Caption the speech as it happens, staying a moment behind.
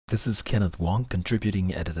This is Kenneth Wong,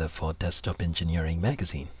 contributing editor for Desktop Engineering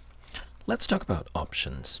magazine. Let's talk about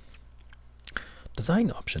options.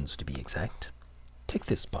 Design options, to be exact. Take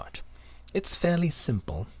this part. It's fairly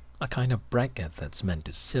simple, a kind of bracket that's meant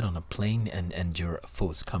to sit on a plane and endure a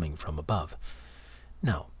force coming from above.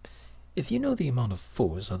 Now, if you know the amount of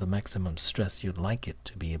force or the maximum stress you'd like it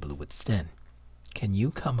to be able to withstand, can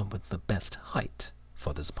you come up with the best height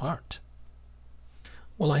for this part?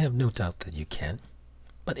 Well, I have no doubt that you can.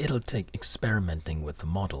 But it'll take experimenting with the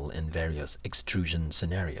model in various extrusion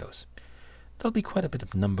scenarios. There'll be quite a bit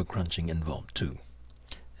of number crunching involved too.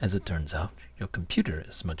 As it turns out, your computer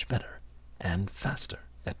is much better and faster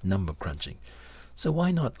at number crunching. So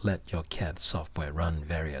why not let your CAD software run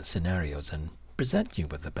various scenarios and present you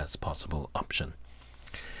with the best possible option?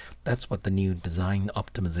 That's what the new design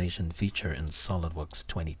optimization feature in SolidWorks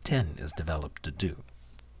 2010 is developed to do.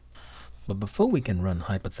 But before we can run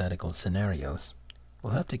hypothetical scenarios,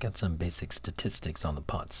 we'll have to get some basic statistics on the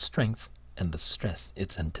part's strength and the stress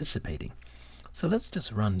it's anticipating. So let's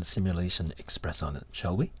just run the simulation express on it,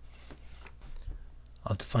 shall we?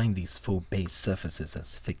 I'll define these four base surfaces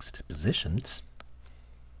as fixed positions.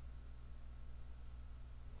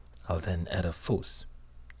 I'll then add a force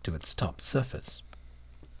to its top surface.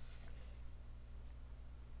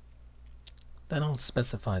 Then I'll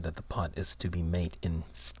specify that the part is to be made in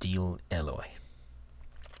steel alloy.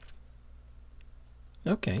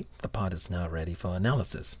 Okay, the part is now ready for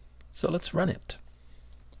analysis, so let's run it.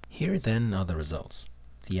 Here then are the results.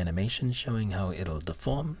 The animation showing how it'll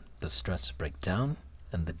deform, the stress breakdown,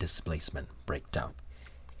 and the displacement breakdown.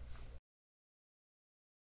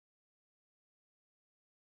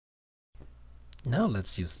 Now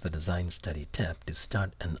let's use the Design Study tab to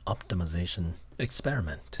start an optimization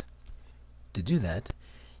experiment. To do that,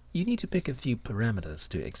 you need to pick a few parameters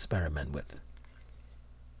to experiment with.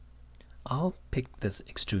 I'll pick this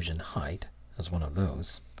extrusion height as one of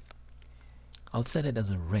those. I'll set it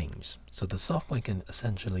as a range, so the software can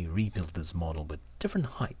essentially rebuild this model with different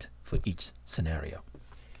height for each scenario.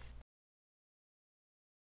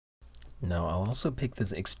 Now I'll also pick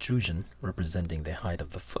this extrusion representing the height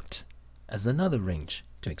of the foot as another range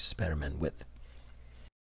to experiment with.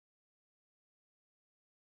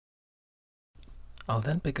 I'll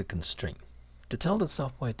then pick a constraint to tell the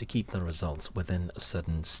software to keep the results within a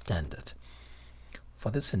certain standard. For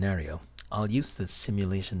this scenario, I'll use the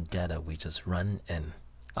simulation data we just run and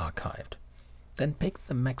archived. Then pick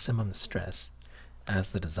the maximum stress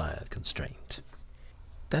as the desired constraint.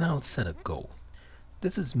 Then I'll set a goal.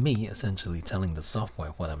 This is me essentially telling the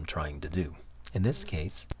software what I'm trying to do. In this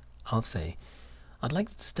case, I'll say, I'd like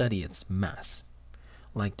to study its mass,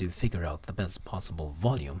 like to figure out the best possible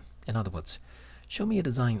volume. In other words, show me a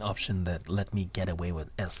design option that let me get away with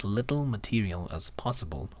as little material as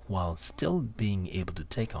possible while still being able to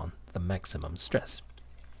take on the maximum stress.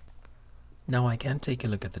 Now I can take a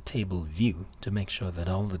look at the table view to make sure that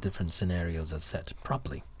all the different scenarios are set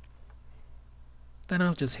properly. Then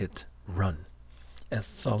I'll just hit Run. As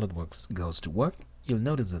SolidWorks goes to work, you'll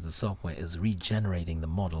notice that the software is regenerating the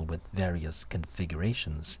model with various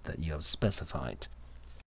configurations that you have specified.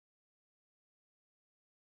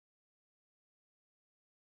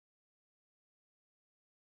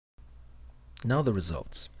 Now the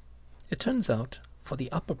results. It turns out, for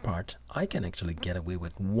the upper part, I can actually get away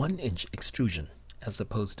with 1-inch extrusion as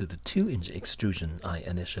opposed to the 2-inch extrusion I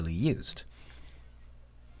initially used.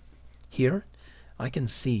 Here, I can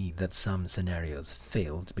see that some scenarios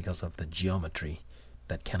failed because of the geometry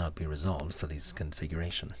that cannot be resolved for this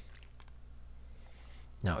configuration.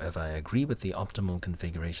 Now, if I agree with the optimal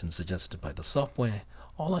configuration suggested by the software,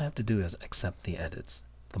 all I have to do is accept the edits.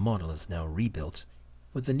 The model is now rebuilt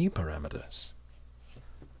with the new parameters.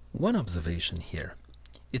 One observation here.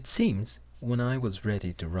 It seems when I was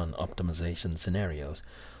ready to run optimization scenarios,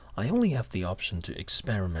 I only have the option to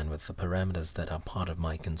experiment with the parameters that are part of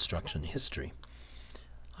my construction history.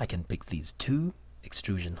 I can pick these two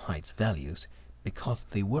extrusion heights values because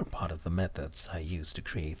they were part of the methods I used to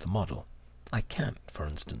create the model. I can't, for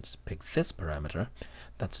instance, pick this parameter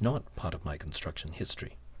that's not part of my construction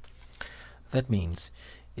history. That means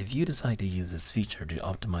if you decide to use this feature to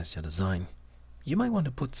optimize your design, you might want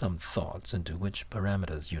to put some thoughts into which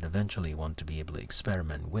parameters you'd eventually want to be able to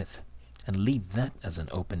experiment with, and leave that as an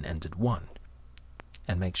open-ended one,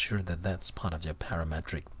 and make sure that that's part of your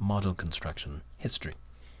parametric model construction history.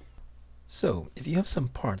 So, if you have some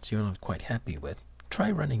parts you're not quite happy with, try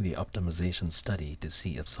running the optimization study to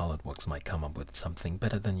see if SolidWorks might come up with something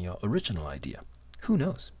better than your original idea. Who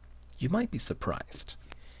knows? You might be surprised.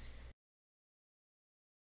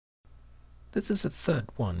 This is the third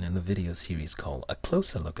one in the video series called A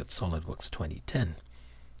Closer Look at SolidWorks 2010.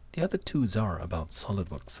 The other twos are about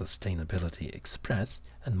SolidWorks Sustainability Express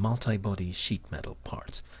and multi-body sheet metal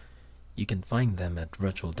parts. You can find them at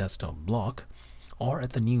Virtual Desktop blog or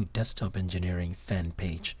at the new Desktop Engineering fan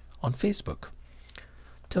page on Facebook.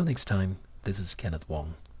 Till next time, this is Kenneth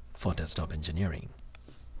Wong for Desktop Engineering.